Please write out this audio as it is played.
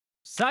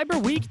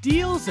Cyber Week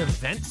Deals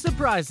Event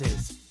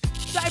Surprises.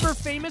 Cyber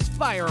Famous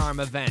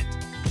Firearm Event.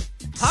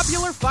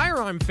 Popular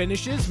firearm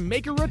finishes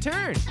make a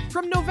return.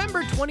 From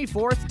November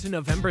 24th to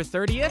November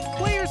 30th,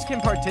 players can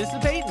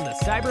participate in the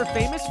Cyber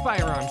Famous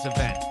Firearms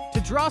event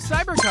to draw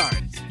cyber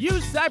cards.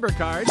 Use cyber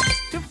cards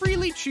to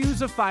freely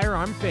choose a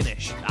firearm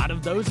finish. Out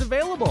of those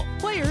available,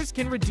 players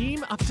can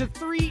redeem up to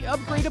 3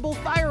 upgradable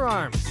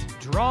firearms.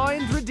 Draw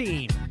and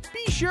redeem.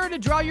 Be sure to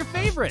draw your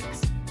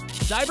favorites.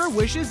 Cyber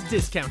Wishes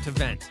Discount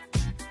Event.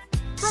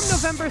 From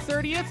November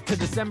 30th to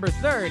December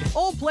 3rd,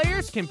 all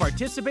players can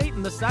participate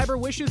in the Cyber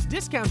Wishes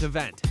discount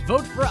event.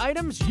 Vote for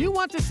items you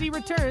want to see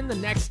return the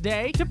next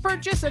day to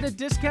purchase at a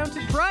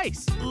discounted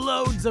price.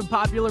 Loads of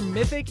popular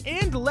mythic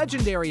and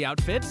legendary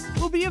outfits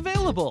will be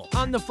available.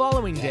 On the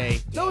following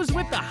day, those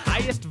with the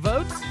highest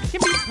votes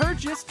can be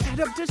purchased at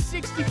up to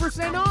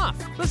 60% off.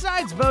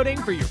 Besides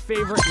voting for your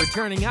favorite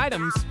returning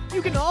items,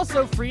 you can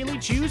also freely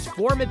choose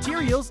 4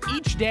 materials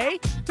each day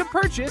to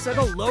purchase at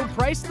a low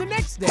price the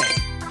next day.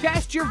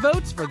 Cast your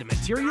votes for the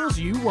materials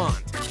you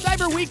want.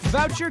 Cyber Week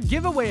Voucher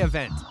Giveaway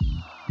Event.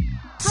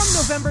 From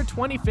November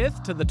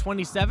 25th to the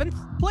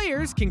 27th,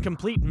 players can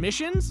complete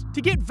missions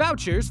to get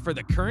vouchers for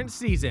the current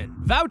season.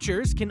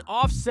 Vouchers can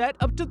offset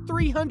up to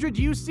 300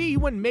 UC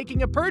when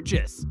making a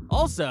purchase.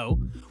 Also,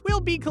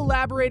 we'll be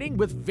collaborating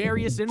with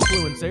various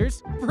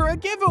influencers for a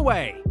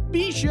giveaway.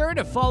 Be sure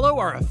to follow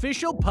our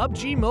official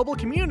PUBG Mobile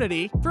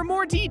community for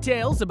more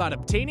details about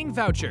obtaining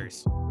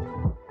vouchers.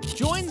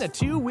 Join the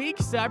 2-week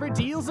Cyber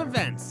Deals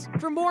events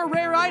for more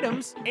rare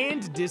items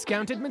and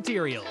discounted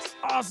materials.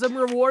 Awesome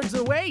rewards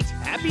await.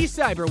 Happy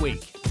Cyber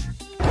Week!